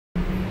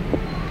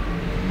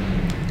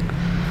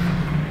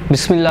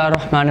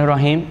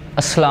बिस्मिल्लाहिर्रहमानिर्रहीम,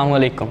 अस्सलाम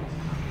वालेकुम।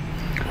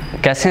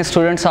 कैसे हैं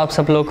स्टूडेंट्स आप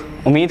सब लोग?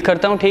 उम्मीद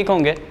करता हूँ ठीक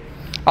होंगे।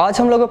 आज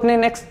हम लोग अपने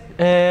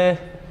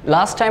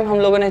लास्ट टाइम हम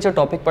लोगों ने जो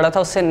टॉपिक पढ़ा था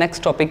उससे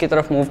नेक्स्ट टॉपिक की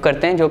तरफ मूव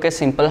करते हैं, जो कि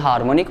सिंपल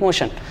हार्मोनिक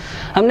मोशन।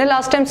 हमने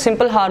last time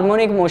simple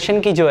harmonic motion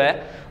की जो है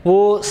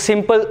वो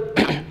सिंपल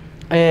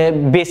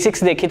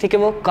बेसिक्स देखी थी कि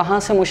वो कहाँ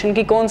से मोशन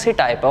की कौन सी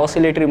टाइप है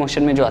ऑसिलेटरी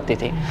मोशन में जो आती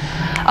थी।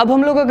 अब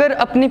हम लोग अगर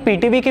अपनी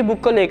पीटीबी की बुक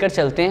को लेकर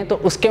चलते हैं तो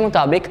उसके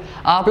मुताबिक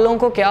आप लोगों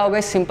को क्या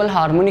होगा, सिंपल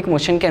हार्मोनिक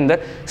मोशन के अंदर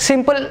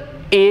सिंपल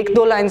एक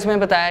दो लाइंस में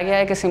बताया गया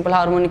है कि simple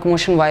harmonic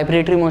motion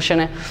vibratory motion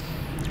है।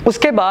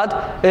 उसके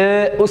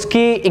बाद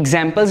उसकी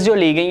एग्जाम्पल्स जो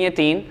ली गई हैं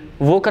 3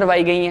 वो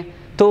करवाई गई हैं।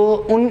 तो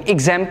उन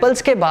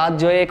एग्जाम्पल्स के बाद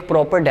जो है एक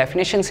proper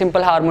definition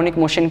simple harmonic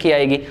motion की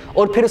आएगी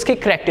और फिर उसकी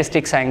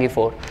करैक्टरिस्टिक्स आएंगी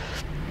 4।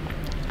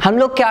 हम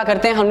लोग क्या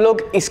करते हैं, हम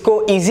लोग इसको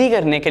इजी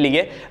करने के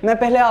लिए मैं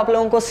पहले आप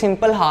लोगों को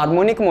सिंपल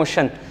हार्मोनिक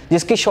मोशन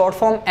जिसकी शॉर्ट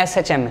फॉर्म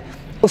SHM है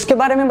उसके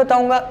बारे में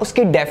बताऊंगा,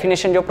 उसकी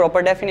डेफिनेशन जो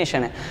प्रॉपर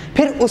डेफिनेशन है।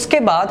 फिर उसके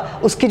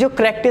बाद उसकी जो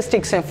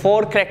करैक्टरिस्टिक्स हैं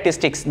 4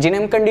 करैक्टरिस्टिक्स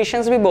जिन्हें हम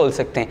कंडीशंस भी बोल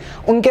सकते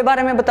हैं उनके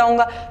बारे में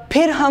बताऊंगा।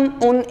 फिर हम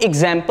उन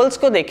एग्जाम्पल्स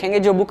को देखेंगे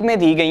जो बुक में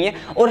दी गई हैं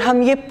और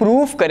हम ये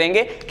प्रूफ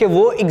करेंगे कि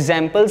वो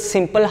एग्जाम्पल्स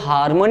सिंपल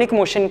हार्मोनिक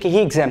मोशन की ही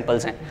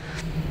एग्जाम्पल्स हैं।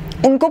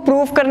 उनको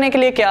प्रूफ करने के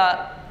लिए क्या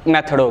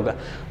मेथड होगा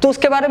तो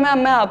उसके बारे में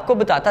मैं आपको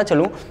बताता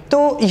चलूं। तो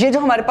ये जो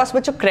हमारे पास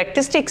बच्चों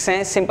करैक्टरिस्टिक्स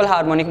हैं सिंपल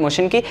हार्मोनिक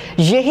मोशन की,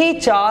 यही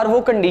 4 वो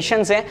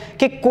कंडीशंस हैं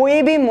कि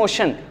कोई भी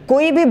मोशन,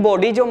 कोई भी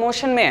बॉडी जो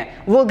मोशन में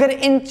है वो अगर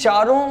इन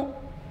चारों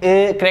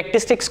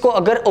करैक्टरिस्टिक्स को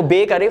अगर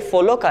ओबे करे,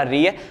 फॉलो कर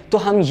रही है, तो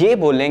हम ये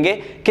बोलेंगे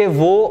कि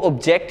वो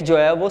ऑब्जेक्ट जो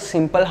है वो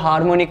सिंपल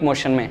हार्मोनिक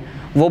मोशन में,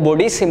 वो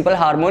बॉडी सिंपल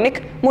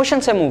हार्मोनिक मोशन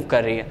से मूव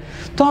कर रही है।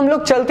 तो हम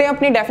लोग चलते हैं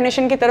अपनी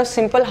डेफिनेशन की तरफ,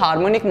 सिंपल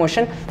हार्मोनिक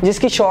मोशन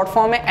जिसकी शॉर्ट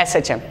फॉर्म है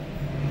SHM।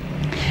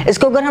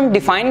 इसको अगर हम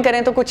डिफाइन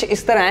करें तो कुछ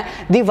इस तरह है,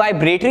 the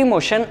vibratory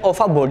motion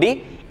of a body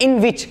in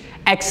which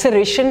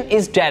acceleration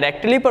is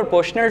directly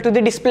proportional to the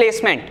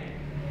displacement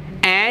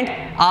and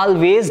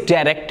always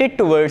directed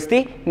towards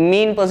the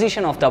mean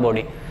position of the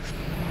body.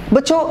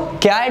 बच्चों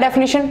क्या है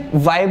definition?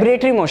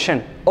 Vibratory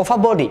motion of a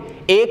body,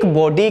 एक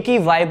body की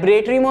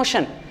vibratory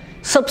motion.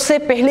 सबसे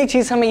पहली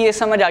चीज हमें यह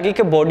समझ आ गई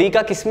कि बॉडी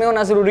का किस में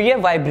होना जरूरी है,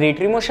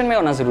 वाइब्रेटरी मोशन में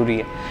होना जरूरी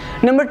है।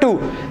 नंबर 2,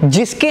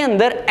 जिसके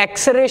अंदर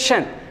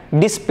एक्सेलरेशन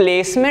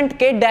डिस्प्लेसमेंट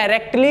के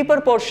डायरेक्टली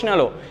प्रोपोर्शनल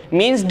हो,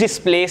 मींस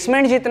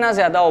डिस्प्लेसमेंट जितना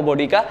ज्यादा हो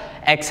बॉडी का,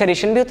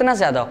 एक्सेलरेशन भी उतना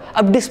ज्यादा हो।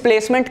 अब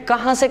डिस्प्लेसमेंट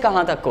कहां से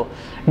कहां तक हो?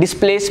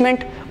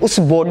 डिस्प्लेसमेंट उस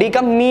बॉडी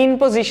का मीन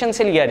पोजीशन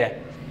से लिया जाए,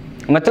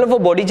 मतलब वो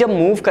बॉडी जब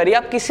मूव करी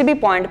आप किसी भी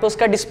पॉइंट पे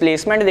उसका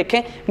डिस्प्लेसमेंट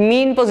देखें,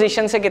 मीन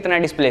पोजीशन से कितना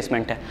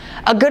डिस्प्लेसमेंट है।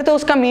 अगर तो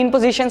उसका मीन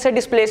पोजीशन से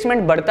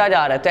डिस्प्लेसमेंट बढ़ता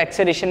जा रहा है तो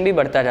एक्सेलरेशन भी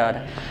बढ़ता जा रहा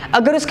है।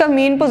 अगर उसका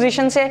मीन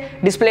पोजीशन से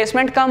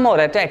डिस्प्लेसमेंट कम हो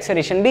रहा है तो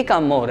एक्सेलरेशन भी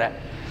कम हो रहा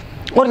है।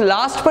 और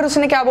लास्ट पर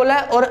उसने क्या बोला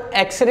है, और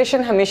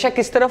एक्सेलरेशन हमेशा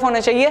किस तरफ होना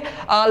चाहिए?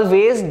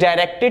 Always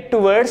directed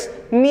towards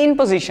mean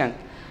position.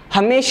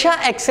 हमेशा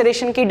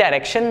एक्सेलरेशन की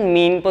डायरेक्शन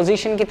मीन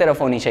पोजीशन की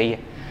तरफ होनी चाहिए,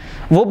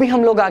 वो भी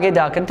हम लोग आगे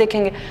जाकर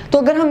देखेंगे। तो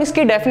अगर हम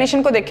इसकी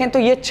डेफिनेशन को देखें तो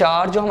ये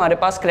 4 जो हमारे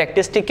पास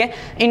करैक्टरिस्टिक हैं,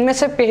 इनमें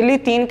से पहली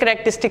 3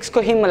 करैक्टरिस्टिक्स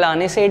को ही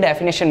मिलाने से ये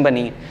डेफिनेशन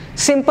बनी है।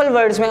 सिंपल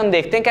वर्ड्स में हम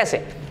देखते हैं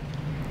कैसे।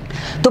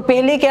 तो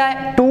पहली क्या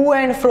है? To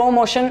and fro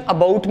motion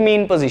about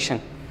mean position.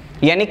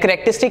 यानी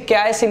करैक्टरिस्टिक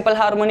क्या है सिंपल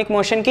हार्मोनिक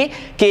मोशन की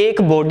कि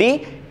एक बॉडी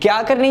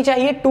क्या करनी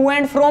चाहिए? टू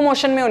एंड फ्रो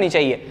मोशन में होनी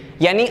चाहिए,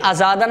 यानी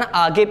आजादन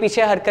आगे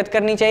पीछे हरकत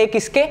करनी चाहिए।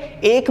 किसके?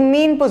 एक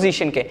मीन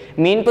पोजीशन के।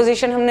 मीन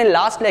पोजीशन हमने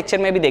लास्ट लेक्चर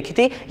में भी देखी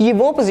थी, ये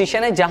वो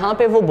पोजीशन है जहां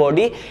पे वो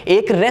बॉडी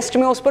एक रेस्ट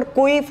में, उस पर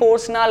कोई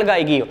फोर्स ना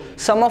लगाएगी हो,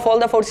 सम ऑफ ऑल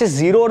द फोर्सेस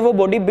 0 और वो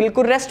बॉडी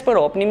बिल्कुल रेस्ट पर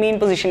हो, अपनी मीन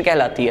पोजीशन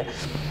कहलाती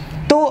है।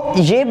 तो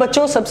ये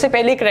बच्चों सबसे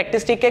पहली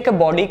करैक्टरिस्टिक है कि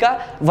बॉडी का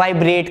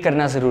वाइब्रेट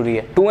करना जरूरी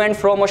है, to and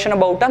fro motion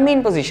about a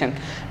mean position.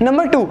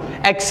 Number 2,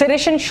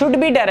 acceleration should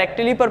be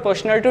directly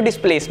proportional to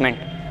displacement,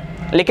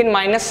 लेकिन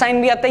माइनस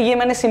साइन भी आता है। ये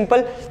मैंने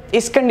सिंपल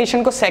इस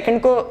कंडीशन को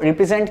सेकंड को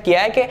रिप्रेजेंट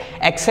किया है कि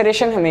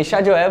एक्सेलरेशन हमेशा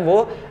जो है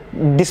वो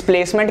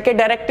डिस्प्लेसमेंट के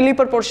डायरेक्टली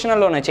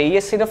प्रोपोर्शनल होना चाहिए,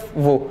 ये सिर्फ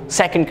वो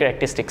सेकंड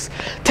करैक्टरिस्टिक्स।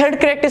 थर्ड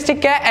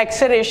करैक्टरिस्टिक क्या है?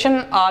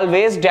 Acceleration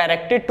always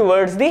directed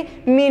towards the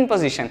mean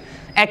position.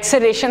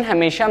 Acceleration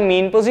हमेशा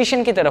मीन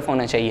पोजीशन की तरफ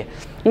होना चाहिए,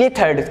 ये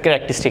थर्ड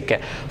करैक्टरिस्टिक है।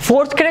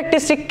 फोर्थ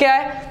करैक्टरिस्टिक क्या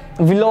है?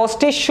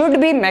 Velocity should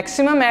be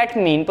maximum eight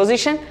mean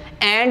position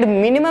and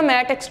minimum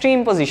eight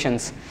extreme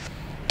positions.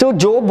 तो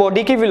जो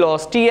बॉडी की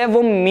वेलोसिटी है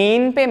वो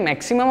मीन पे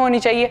मैक्सिमम होनी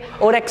चाहिए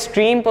और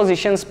एक्सट्रीम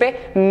पोजीशंस पे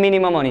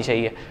मिनिमम होनी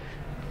चाहिए।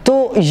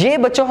 तो ये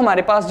बच्चों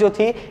हमारे पास जो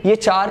थी ये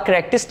 4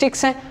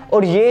 करैक्टरिस्टिक्स हैं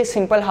और ये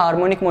सिंपल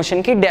हार्मोनिक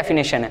मोशन की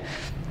डेफिनेशन है।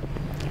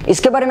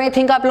 इसके बारे में आई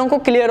थिंक आप लोगों को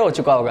क्लियर हो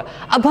चुका होगा।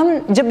 अब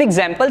हम जब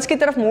एग्जाम्पल्स की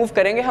तरफ मूव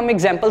करेंगे, हम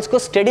एग्जाम्पल्स को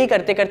स्टडी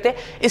करते करते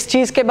इस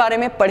चीज़ के बारे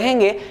में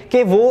पढ़ेंगे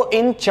कि वो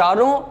इन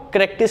चारों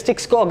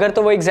करैक्टरिस्टिक्स को अगर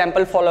तो वो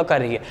एग्जाम्पल फॉलो कर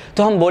रही है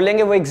तो हम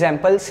बोलेंगे वो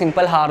एग्जाम्पल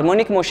सिंपल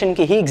हार्मोनिक मोशन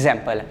की ही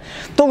एग्जाम्पल है।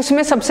 तो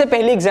उसमें सबसे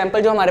पहली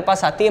एग्जाम्पल जो हमारे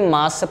पास आती है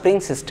mass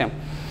spring system.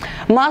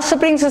 Mass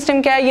spring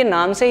system क्या है? ये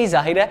नाम से ही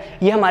जाहिर है,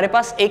 ये हमारे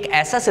पास एक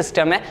ऐसा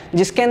सिस्टम है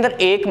जिसके अंदर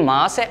एक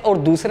मास है और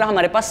दूसरा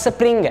हमारे पास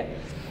स्प्रिंग है।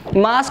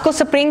 मास को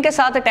स्प्रिंग के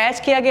साथ अटैच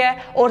किया गया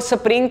है और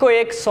स्प्रिंग को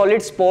एक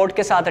सॉलिड सपोर्ट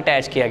के साथ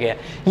अटैच किया गया है।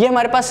 ये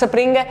हमारे पास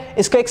स्प्रिंग है,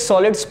 इसको एक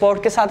सॉलिड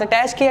सपोर्ट के साथ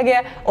अटैच किया गया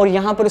है और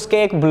यहाँ पर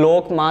उसके एक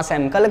ब्लॉक मास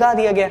m का लगा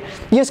दिया गया है।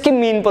 ये उसकी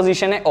मीन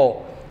पोजीशन है O।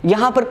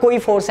 यहाँ पर कोई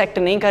फोर्स एक्ट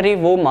नहीं कर रही,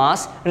 वो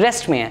मास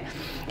रेस्ट में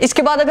है।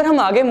 इसके बाद अगर हम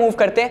आगे मूव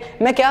करते हैं,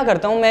 मैं क्या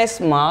करता हूँ, मैं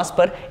इस मास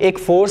पर एक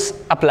फोर्स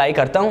अप्लाई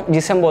करता हूँ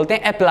जिसे हम बोलते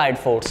हैं अप्लाइड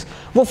फोर्स।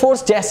 वो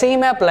फोर्स जैसे ही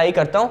मैं अप्लाई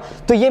करता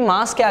हूँ तो ये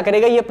मास क्या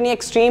करेगा, ये अपनी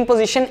एक्सट्रीम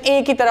पोजीशन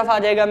A की तरफ आ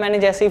जाएगा। मैंने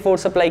जैसे ही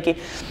फोर्स अप्लाई की,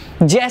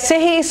 जैसे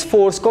ही इस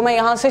फोर्स को मैं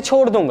यहाँ से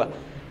छोड़ दूंगा,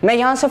 मैं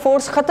यहां से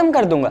फोर्स खत्म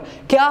कर दूंगा,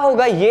 क्या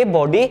होगा, ये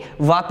बॉडी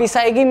वापस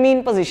आएगी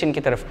मीन पोजीशन की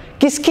तरफ।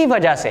 किसकी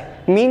वजह से?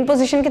 मीन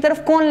पोजीशन की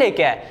तरफ कौन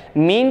लेके आया?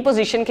 मीन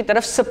पोजीशन की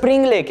तरफ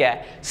स्प्रिंग लेके आया।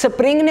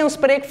 स्प्रिंग ने उस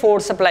पर एक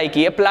फोर्स अप्लाई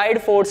की, अप्लाइड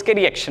फोर्स के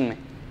रिएक्शन में।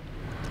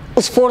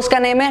 उस फोर्स का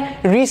नेम है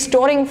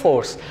रिस्टोरिंग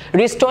फोर्स।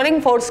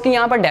 रिस्टोरिंग फोर्स की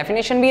यहाँ पर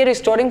डेफिनेशन भी है।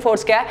 रिस्टोरिंग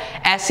फोर्स क्या है?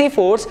 ऐसी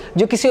फोर्स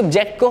जो किसी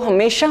ऑब्जेक्ट को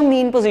हमेशा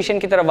मीन पोजीशन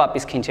की तरफ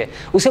वापस खींचे,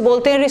 उसे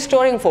बोलते हैं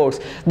restoring force.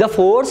 The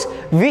force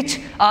which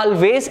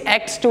always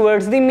acts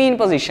towards the mean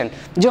position,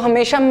 जो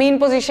हमेशा मीन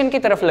पोजीशन की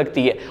तरफ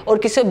लगती है और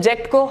किसी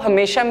ऑब्जेक्ट को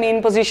हमेशा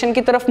मीन पोजीशन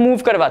की तरफ मूव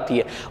करवाती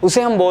है,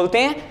 उसे हम बोलते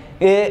हैं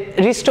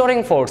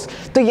रिस्टोरिंग फोर्स।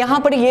 तो यहाँ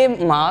पर ये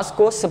मास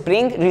को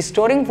स्प्रिंग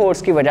रिस्टोरिंग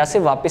फोर्स की वजह से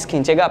वापस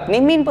खींचेगा अपनी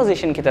मीन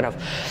पोजीशन की तरफ।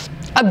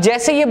 अब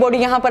जैसे ये बॉडी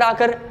यहाँ पर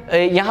आकर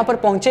यहाँ पर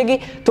पहुंचेगी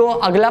तो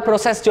अगला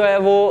प्रोसेस जो है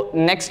वो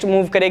नेक्स्ट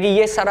मूव करेगी।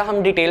 ये सारा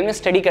हम डिटेल में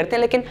स्टडी करते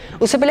हैं, लेकिन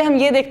उससे पहले हम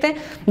ये देखते हैं,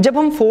 जब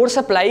हम फोर्स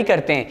अप्लाई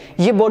करते हैं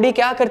ये बॉडी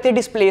क्या करती है,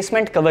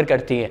 डिस्प्लेसमेंट कवर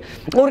करती है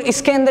और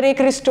इसके अंदर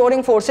एक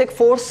रिस्टोरिंग फोर्स, एक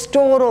फोर्स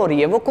स्टोर हो रही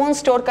है। वो कौन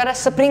स्टोर कर रहा है?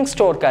 स्प्रिंग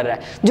स्टोर कर रहा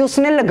है, जो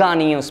उसने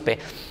लगानी है उस पर।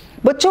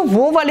 बच्चों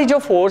वो वाली जो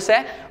फोर्स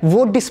है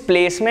वो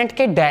डिस्प्लेसमेंट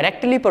के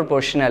डायरेक्टली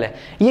प्रोपोर्शनल है।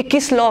 ये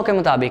किस लॉ के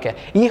मुताबिक है?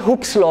 ये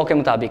हुक्स लॉ के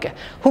मुताबिक है।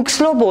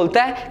 हुक्स लॉ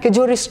बोलता है कि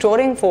जो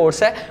रिस्टोरिंग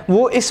फोर्स है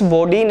वो इस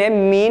बॉडी ने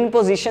मीन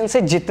पोजीशन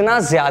से जितना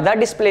ज्यादा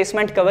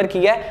डिस्प्लेसमेंट कवर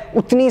किया है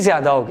उतनी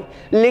ज्यादा होगी,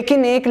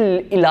 लेकिन एक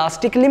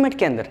इलास्टिक लिमिट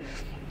के अंदर।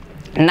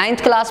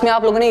 9th क्लास में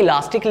आप लोगों ने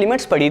इलास्टिक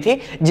लिमिट्स पढ़ी थी,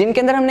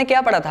 जिनके अंदर हमने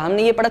क्या पढ़ा था?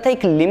 हमने ये पढ़ा था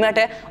एक लिमिट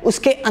है,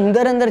 उसके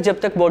अंदर अंदर जब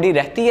तक बॉडी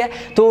रहती है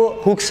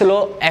तो हुक्स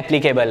लॉ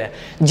एप्लीकेबल है।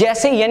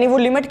 जैसे यानी वो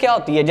लिमिट क्या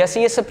होती है,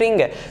 जैसे ये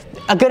स्प्रिंग है,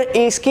 अगर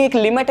इसकी एक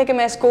लिमिट है कि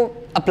मैं इसको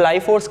अप्लाई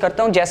फोर्स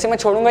करता हूं, जैसे मैं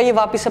छोड़ूंगा ये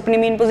वापस अपनी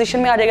मीन पोजीशन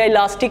में आ जाएगा,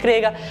 इलास्टिक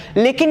रहेगा।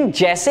 लेकिन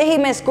जैसे ही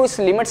मैं इसको इस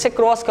लिमिट से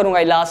क्रॉस करूंगा,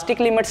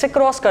 इलास्टिक लिमिट से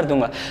क्रॉस कर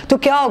दूंगा, तो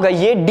क्या होगा,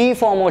 ये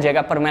डीफॉर्म हो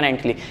जाएगा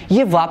परमानेंटली,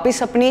 ये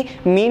वापस अपनी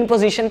मीन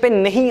पोजीशन पे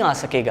नहीं आ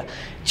सकेगा।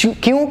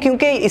 क्यों?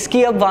 क्योंकि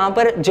इसकी अब वहां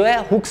पर जो है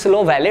हुक्स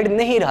लॉ वैलिड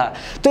नहीं रहा।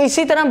 तो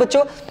इसी तरह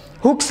बच्चों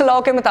हुक्स लॉ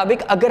के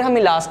मुताबिक अगर हम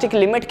इलास्टिक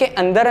लिमिट के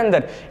अंदर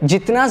अंदर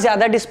जितना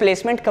ज्यादा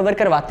डिस्प्लेसमेंट कवर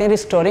करवाते हैं,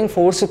 रिस्टोरिंग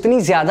फोर्स उतनी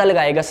ज्यादा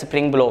लगाएगा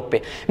स्प्रिंग ब्लॉक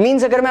पे।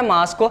 मींस अगर मैं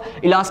मास को,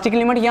 इलास्टिक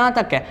लिमिट यहां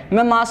तक है,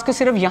 मैं मास को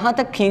सिर्फ यहां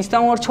तक खींचता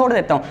हूं और छोड़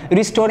देता हूं,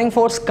 रिस्टोरिंग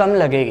फोर्स कम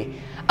लगेगी।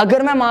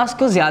 अगर मैं मास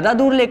को ज्यादा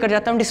दूर लेकर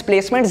जाता हूं,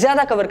 डिस्प्लेसमेंट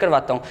ज्यादा कवर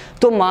करवाता हूं,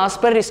 तो मास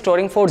पर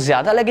रिस्टोरिंग फोर्स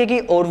ज्यादा लगेगी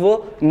और वो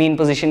मीन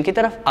पोजीशन की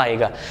तरफ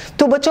आएगा।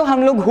 तो बच्चों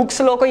हम लोग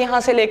हुक्स लॉ को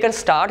यहां से लेकर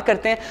स्टार्ट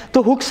करते हैं।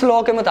 तो हुक्स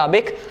लॉ के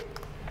मुताबिक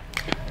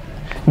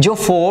जो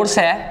फोर्स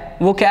है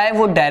वो क्या है,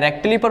 वो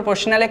डायरेक्टली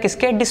प्रोपोर्शनल है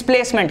किसके?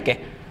 डिस्प्लेसमेंट के।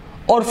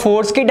 और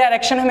फोर्स की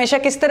डायरेक्शन हमेशा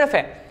किस तरफ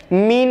है?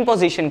 मीन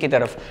पोजीशन की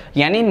तरफ।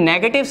 यानी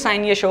नेगेटिव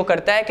साइन ये शो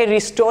करता है कि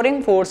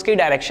रिस्टोरिंग फोर्स की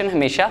डायरेक्शन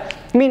हमेशा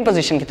मीन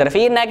पोजीशन की तरफ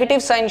है। ये नेगेटिव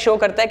साइन शो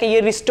करता है कि ये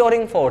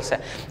रिस्टोरिंग फोर्स है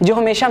जो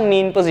हमेशा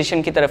मीन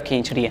पोजीशन की तरफ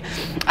खींच रही है।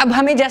 अब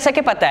हमें जैसा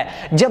कि पता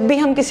है, जब भी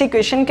हम किसी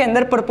इक्वेशन के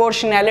अंदर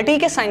प्रोपोर्शनैलिटी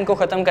के साइन को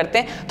खत्म करते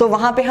हैं तो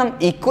वहां पे हम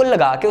इक्वल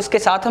लगा के उसके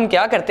साथ हम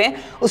क्या करते हैं,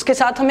 उसके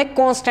साथ हम एक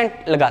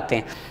कांस्टेंट लगाते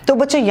हैं। तो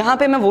बच्चों यहाँ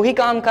पे मैं वही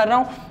काम कर रहा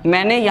हूं,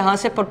 मैंने यहाँ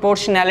से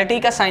प्रोपोर्शनैलिटी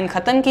का साइन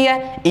खत्म किया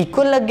है,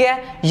 इक्वल लग गया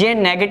है, ये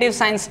नेगेटिव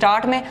साइन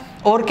स्टार्ट में,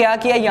 और क्या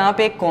किया, यहाँ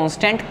पे एक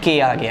कांस्टेंट k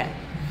आ गया है।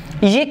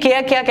 ये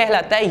k क्या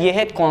कहलाता है? ये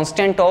है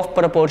कांस्टेंट ऑफ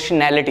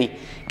प्रोपोर्शनैलिटी।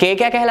 k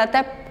क्या कहलाता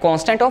है?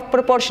 कांस्टेंट ऑफ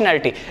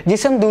प्रोपोर्शनैलिटी,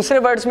 जिसे हम दूसरे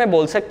वर्ड्स में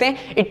बोल सकते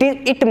हैं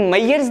it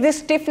measures the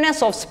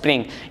stiffness of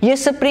spring. ये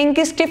स्प्रिंग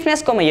की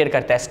स्टिफनेस को मेजर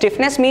करता है।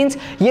 स्टिफनेस मींस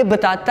ये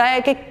बताता है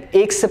कि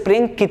एक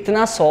स्प्रिंग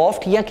कितना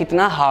सॉफ्ट या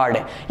कितना हार्ड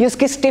है, ये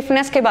उसकी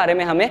स्टिफनेस के बारे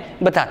में हमें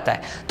बताता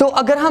है। तो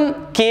अगर हम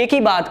k की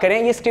बात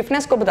करें, ये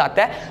स्टिफनेस को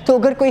बताता है। तो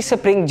अगर कोई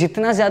स्प्रिंग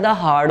जितना ज्यादा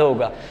हार्ड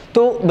होगा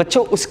तो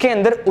बच्चों उसके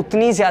अंदर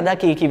उतनी ज्यादा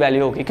k की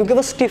वैल्यू होगी क्योंकि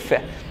वो स्टिफ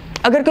है।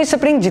 अगर कोई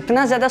स्प्रिंग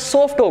जितना ज्यादा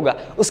सॉफ्ट होगा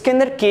उसके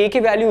अंदर k की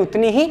वैल्यू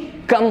उतनी ही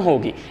कम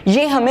होगी।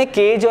 ये हमें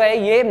k जो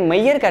है ये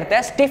मेजर करता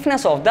है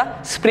स्टिफनेस ऑफ द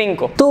स्प्रिंग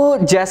को। तो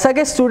जैसा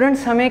कि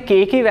स्टूडेंट्स हमें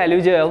k की वैल्यू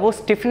जो है वो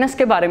स्टिफनेस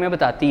के बारे में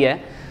बताती है,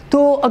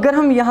 तो अगर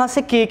हम यहाँ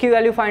से k की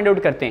वैल्यू फाइंड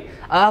आउट करते हैं,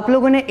 आप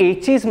लोगों ने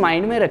एक चीज़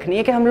माइंड में रखनी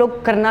है कि हम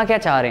लोग करना क्या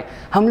चाह रहे हैं।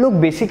 हम लोग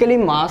बेसिकली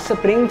मास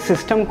स्प्रिंग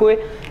सिस्टम को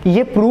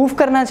ये प्रूव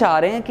करना चाह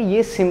रहे हैं कि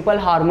ये सिंपल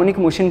हार्मोनिक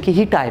मोशन की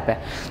ही टाइप है।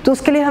 तो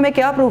उसके लिए हमें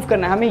क्या प्रूव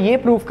करना है? हमें ये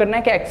प्रूव करना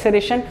है कि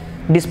एक्सेलरेशन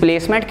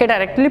डिस्प्लेसमेंट के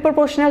डायरेक्टली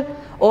प्रोपोर्शनल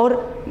और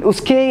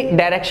उसकी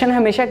डायरेक्शन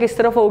हमेशा किस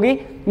तरफ होगी?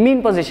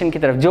 मीन पोजीशन की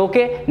तरफ, जो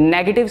कि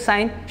नेगेटिव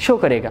साइन शो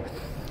करेगा।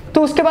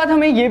 तो उसके बाद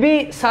हमें ये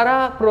भी सारा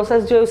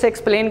प्रोसेस जो है उसे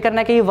एक्सप्लेन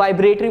करना है कि ये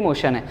वाइब्रेटरी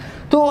मोशन है।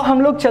 तो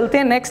हम लोग चलते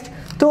हैं नेक्स्ट।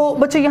 तो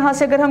बच्चों यहाँ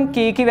से अगर हम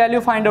k की वैल्यू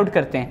फाइंड आउट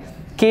करते हैं,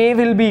 k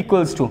will be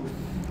equals to,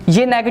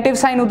 ये नेगेटिव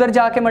साइन उधर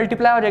जाके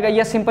मल्टीप्लाई हो जाएगा,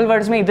 या सिंपल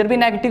वर्ड्स में इधर भी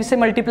नेगेटिव से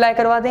मल्टीप्लाई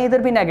करवा दें,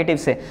 इधर भी नेगेटिव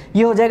से,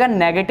 ये हो जाएगा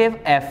नेगेटिव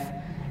f।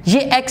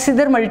 ये x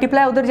इधर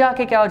मल्टीप्लाई उधर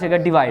जाके क्या हो जाएगा,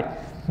 डिवाइड।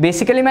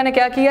 बेसिकली मैंने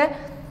क्या किया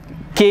है,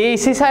 k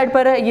इसी साइड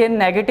पर है, ये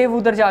नेगेटिव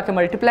उधर जाके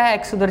मल्टीप्लाई,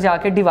 x उधर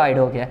जाके डिवाइड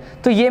हो गया।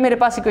 तो ये मेरे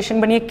पास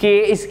इक्वेशन बनी है k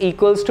is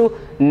equals to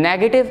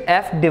negative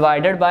f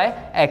divided by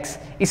x।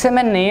 इसे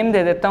मैं नेम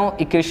दे देता हूँ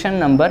इक्वेशन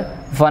नंबर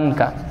 1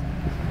 का।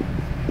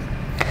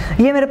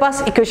 ये मेरे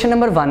पास इक्वेशन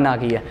नंबर 1 आ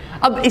गई है।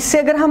 अब इससे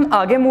अगर हम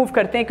आगे मूव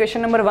करते हैं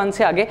इक्वेशन नंबर 1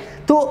 से आगे,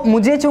 तो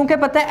मुझे चूंकि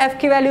पता है f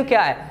की वैल्यू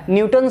क्या है,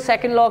 न्यूटन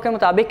सेकंड लॉ के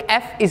मुताबिक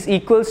f is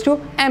equals to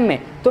m में,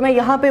 तो मैं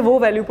यहाँ पे वो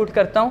वैल्यू पुट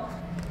करता हूँ,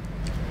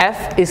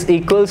 f is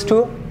equals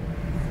to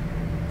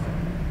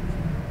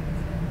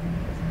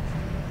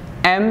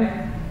m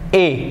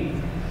a।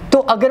 तो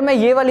अगर मैं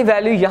ये वाली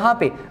वैल्यू यहाँ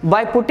पे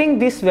by putting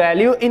this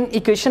value in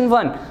equation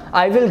 1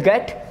 I will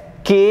get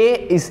k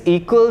is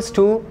equals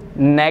to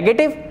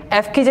negative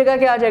f की जगह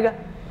क्या आ जाएगा,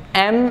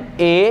 m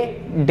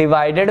a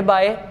divided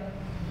by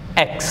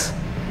x।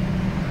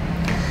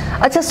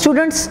 अच्छा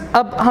स्टूडेंट्स,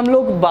 अब हम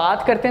लोग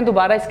बात करते हैं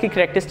दोबारा इसकी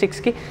कैरेक्टरिस्टिक्स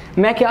की।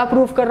 मैं क्या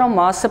प्रूव कर रहा हूँ,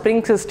 mass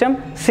spring system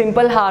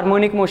simple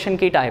harmonic motion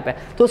की टाइप है,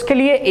 तो उसके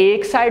लिए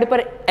एक साइड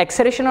पर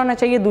एक्सेलरेशन होना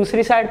चाहिए,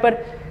 दूसरी साइड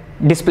पर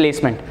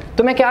डिस्प्लेसमेंट।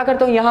 तो मैं क्या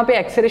करता हूँ, यहाँ पे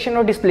एक्सेलरेशन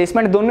और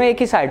डिस्प्लेसमेंट दोनों एक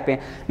ही साइड पे हैं,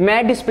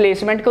 मैं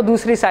डिस्प्लेसमेंट को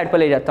दूसरी साइड पर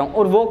ले जाता हूँ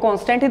और वो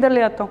कांस्टेंट इधर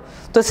ले आता हूँ।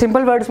 तो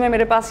सिंपल वर्ड्स में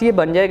मेरे पास ये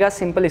बन जाएगा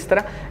सिंपल इस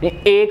तरह,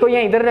 ए को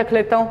यहाँ इधर रख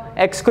लेता हूँ,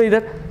 एक्स को इधर,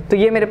 तो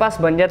ये मेरे पास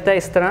बन जाता है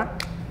इस तरह,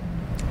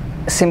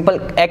 सिंपल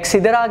एक्स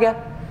इधर आ गया,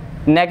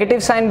 नेगेटिव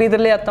साइन भी इधर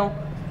ले आता हूँ,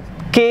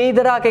 के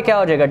इधर आके क्या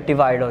हो जाएगा,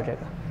 डिवाइड हो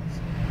जाएगा,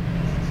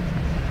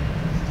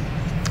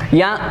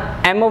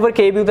 यहाँ m ओवर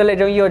के भी उधर ले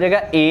जाऊँ, ये हो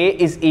जाएगा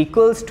a is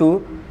equals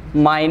to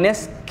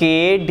minus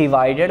के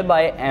divided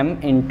by m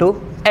into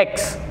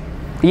x.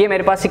 ये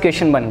मेरे पास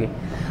इक्वेशन बन गई।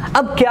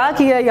 अब क्या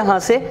किया यहाँ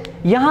से,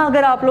 यहाँ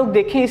अगर आप लोग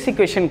देखें इस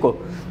इक्वेशन को,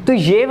 तो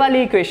ये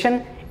वाली इक्वेशन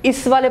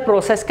इस वाले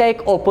प्रोसेस का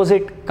एक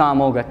ऑपोजिट काम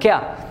होगा।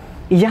 क्या,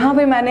 यहाँ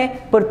पे मैंने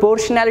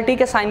प्रोपोर्शनैलिटी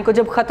के साइन को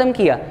जब खत्म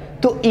किया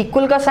तो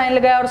इक्वल का साइन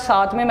लगाया और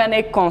साथ में मैंने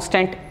एक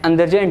कांस्टेंट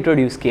अंदर जो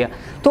इंट्रोड्यूस किया।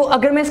 तो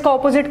अगर मैं इसका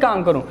ऑपोजिट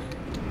काम करूँ,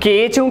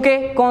 के चूंकि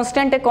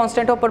कांस्टेंट है,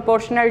 कांस्टेंट ऑफ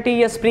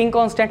प्रोपोर्शनैलिटी या स्प्रिंग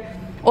कांस्टेंट,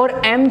 और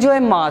m जो है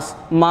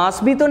मास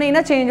भी तो नहीं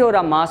ना चेंज हो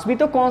रहा, मास भी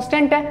तो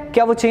कांस्टेंट है,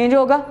 क्या वो चेंज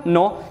होगा,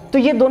 नो। तो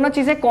ये दोनों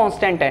चीजें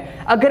कांस्टेंट है।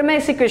 अगर मैं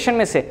इस इक्वेशन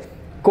में से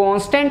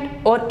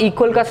कांस्टेंट और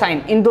इक्वल का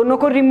साइन इन दोनों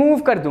को रिमूव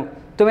कर दूं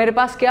तो मेरे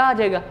पास क्या आ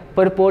जाएगा,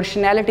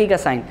 प्रोपोर्शनैलिटी का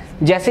साइन।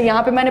 जैसे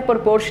यहाँ पे मैंने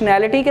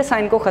प्रोपोर्शनैलिटी के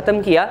साइन को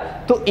खत्म किया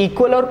तो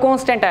इक्वल और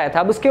कांस्टेंट आया था,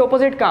 अब उसके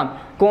ऑपोजिट काम,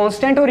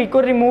 कांस्टेंट और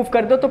इक्वल रिमूव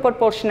कर दो तो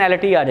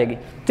प्रोपोर्शनैलिटी आ जाएगी।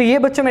 तो ये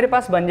बच्चों मेरे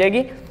पास बन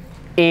जाएगी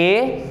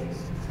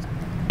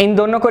a, इन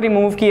दोनों को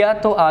रिमूव किया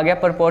तो आ गया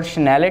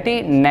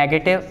प्रोपोर्शनैलिटी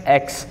नेगेटिव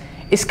x।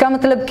 इसका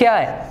मतलब क्या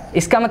है,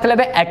 इसका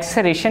मतलब है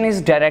acceleration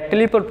is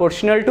directly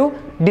proportional to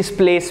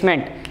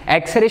displacement.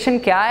 Acceleration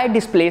क्या है,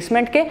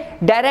 डिस्प्लेसमेंट के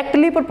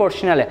डायरेक्टली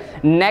प्रोपोर्शनल है।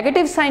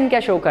 नेगेटिव साइन क्या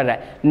शो कर रहा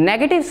है,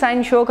 नेगेटिव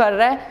साइन शो कर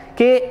रहा है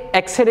कि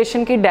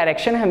एक्सेलरेशन की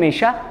डायरेक्शन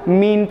हमेशा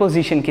मीन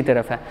पोजीशन की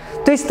तरफ है।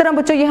 तो इस तरह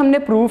बच्चों ये हमने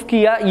प्रूव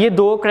किया, ये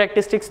दो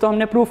कैरेक्टरिस्टिक्स तो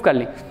हमने प्रूव कर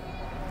ली।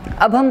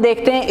 अब हम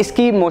देखते हैं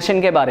इसकी मोशन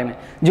के बारे में,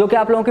 जो कि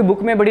आप लोगों की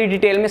बुक में बड़ी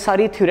डिटेल में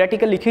सारी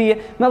थ्योरेटिकल लिखी हुई है,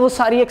 मैं वो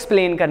सारी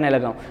एक्सप्लेन करने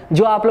लगा हूँ,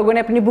 जो आप लोगों ने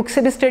अपनी बुक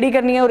से भी स्टडी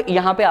करनी है और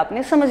यहाँ पे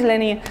आपने समझ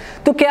लेनी है।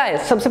 तो क्या है,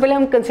 सबसे पहले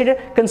हम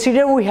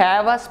consider we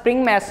have a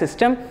spring mass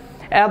system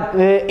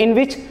in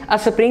which a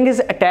spring is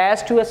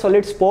attached to a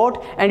solid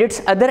spot and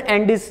its other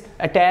end is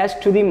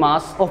attached to the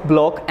mass of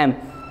block m,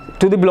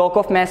 to the block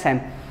of mass m.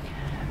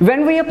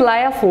 When we apply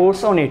a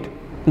force on it,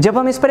 जब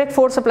हम इस पर एक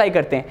force apply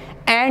करते हैं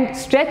and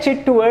stretch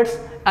it towards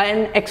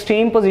an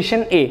extreme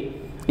position a,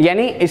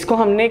 यानी इसको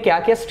हमने क्या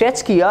किया,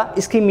 स्ट्रेच किया,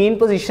 इसकी मीन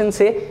पोजीशन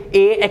से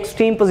a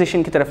एक्सट्रीम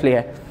पोजीशन की तरफ ले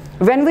आए।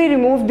 When we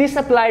remove this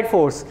applied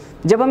force,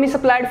 जब हम इस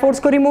अप्लाइड फोर्स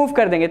को रिमूव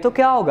कर देंगे तो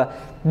क्या होगा,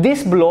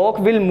 this block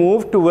will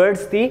move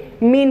towards the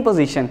mean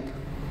position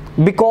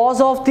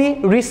because of the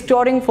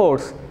restoring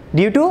force,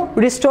 due to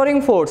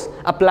restoring force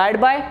applied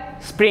by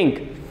spring.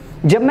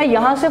 जब मैं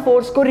यहां से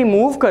फोर्स को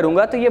रिमूव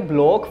करूंगा तो ये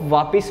ब्लॉक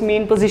वापस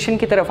मीन पोजीशन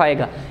की तरफ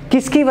आएगा।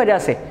 किसकी वजह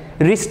से,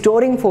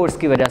 रिस्टोरिंग फोर्स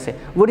की वजह से।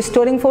 वो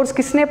रिस्टोरिंग फोर्स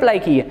किसने अप्लाई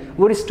की है,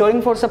 वो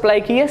रिस्टोरिंग फोर्स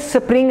अप्लाई की है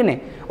स्प्रिंग ने,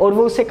 और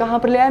वो उसे कहां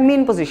पर ले आया,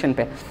 मीन पोजीशन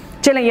पे।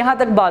 चलें यहां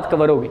तक बात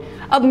कवर होगी।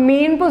 अब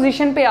मीन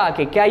पोजीशन पे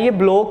आके क्या ये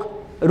ब्लॉक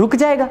रुक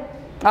जाएगा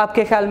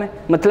आपके ख्याल में,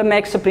 मतलब मैं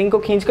एक स्प्रिंग को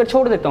खींचकर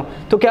छोड़ देता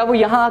हूं तो क्या वो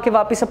यहां आके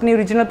वापस अपनी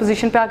ओरिजिनल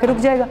पोजीशन पे आके रुक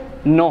जाएगा,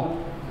 नो,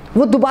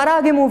 वो दोबारा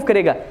आगे मूव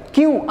करेगा।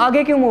 क्यों,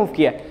 आगे क्यों मूव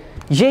किया,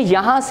 ये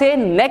यहां से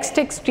नेक्स्ट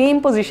एक्सट्रीम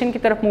पोजीशन की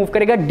तरफ मूव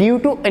करेगा ड्यू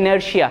टू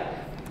इनर्शिया,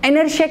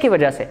 इनर्शिया की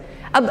वजह से।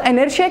 अब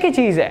इनर्शिया की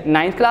चीज है,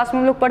 9th क्लास में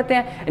हम लोग पढ़ते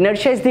हैं,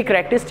 inertia is the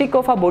characteristic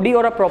of a body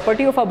और a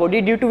property of a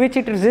body due to which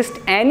it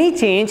resist any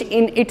change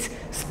in its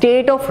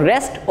state of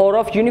rest और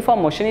of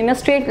uniform motion in a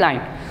straight line.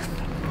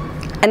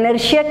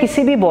 Inertia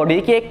किसी भी body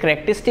की एक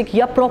characteristic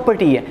या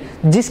property है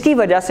जिसकी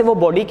वजह से वो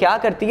बॉडी क्या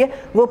करती है,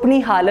 वो अपनी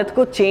हालत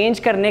को चेंज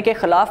करने के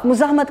खिलाफ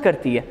मुज़ाहमत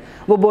करती है।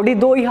 वो बॉडी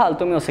दो ही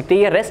हालतों में हो सकती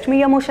है, या रेस्ट में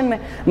या मोशन में।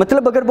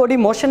 मतलब अगर बॉडी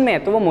मोशन में है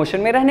तो वो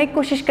मोशन में रहने की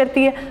कोशिश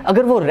करती है,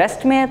 अगर वो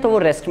रेस्ट में है तो वो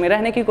रेस्ट में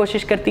रहने की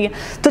कोशिश करती है।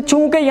 तो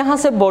चूंकि यहाँ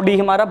से बॉडी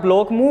हमारा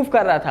ब्लॉक मूव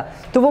कर रहा था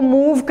तो वो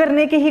मूव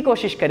करने की ही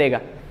कोशिश करेगा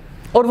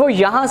और वो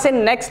यहाँ से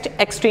नेक्स्ट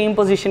एक्सट्रीम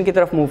पोजीशन की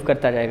तरफ मूव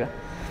करता जाएगा।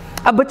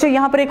 अब बच्चों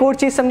यहाँ पर एक और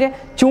चीज समझे,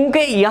 चूंकि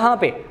यहाँ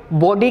पे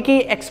बॉडी की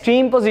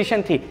एक्सट्रीम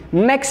पोजीशन थी,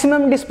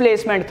 मैक्सिमम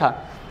डिस्प्लेसमेंट था,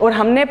 और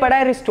हमने पढ़ा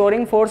है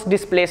रिस्टोरिंग फोर्स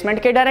डिस्प्लेसमेंट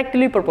के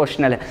डायरेक्टली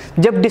प्रोपोर्शनल है।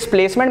 जब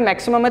डिस्प्लेसमेंट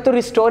मैक्सिमम है तो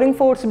रिस्टोरिंग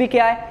फोर्स भी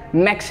क्या है,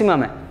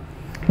 मैक्सिमम है।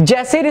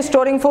 जैसे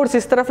रिस्टोरिंग फोर्स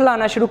इस तरफ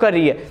लाना शुरू कर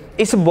रही है,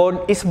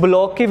 इस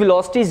ब्लॉक की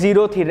वेलोसिटी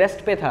जीरो थी,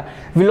 रेस्ट पे था,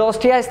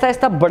 वेलोसिटी आहिस्ता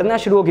आहिस्ता बढ़ना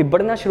शुरू होगी,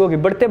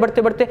 बढ़ते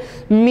बढ़ते बढ़ते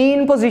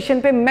मीन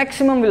पोजीशन पे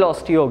मैक्सिमम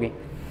वेलोसिटी होगी।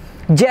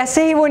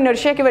 जैसे ही वो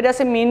इनर्शिया की वजह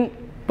से मीन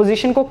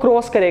पोजीशन को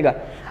क्रॉस करेगा,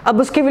 अब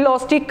उसकी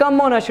वेलोसिटी कम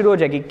होना शुरू हो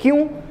जाएगी। क्यों?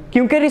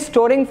 क्योंकि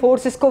रिस्टोरिंग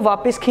फोर्स इसको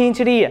वापस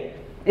खींच रही है।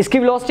 इसकी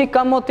वेलोसिटी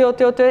कम होते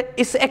होते होते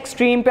इस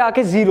एक्सट्रीम पे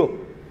आके जीरो।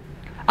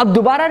 अब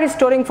दोबारा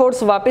रिस्टोरिंग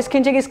फोर्स वापस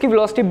खींचेगी, इसकी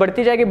वेलोसिटी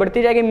बढ़ती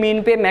जाएगी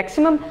मीन पे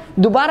मैक्सिमम।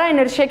 दोबारा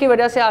इनर्शिया की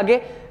वजह से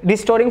आगे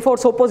रिस्टोरिंग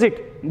फोर्स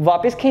ऑपोजिट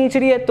वापस खींच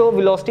रही है, तो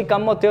वेलोसिटी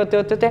कम होते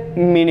होते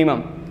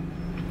मिनिमम।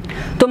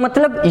 तो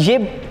मतलब ये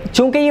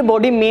चूंकि ये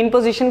बॉडी मेन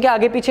पोजीशन के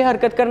आगे पीछे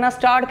हरकत करना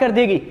स्टार्ट कर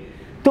देगी,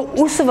 तो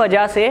उस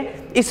वजह से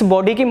इस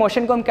बॉडी की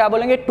मोशन को हम क्या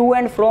बोलेंगे, to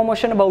and fro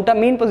motion about a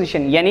mean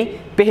position. यानी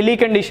पहली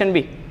कंडीशन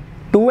भी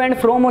टू एंड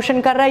फ्रो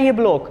मोशन कर रहा है ये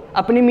ब्लॉक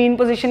अपनी मीन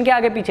पोजीशन के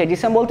आगे पीछे,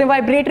 जिसे हम बोलते हैं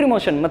वाइब्रेटरी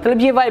मोशन।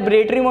 मतलब ये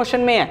वाइब्रेटरी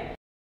मोशन में है।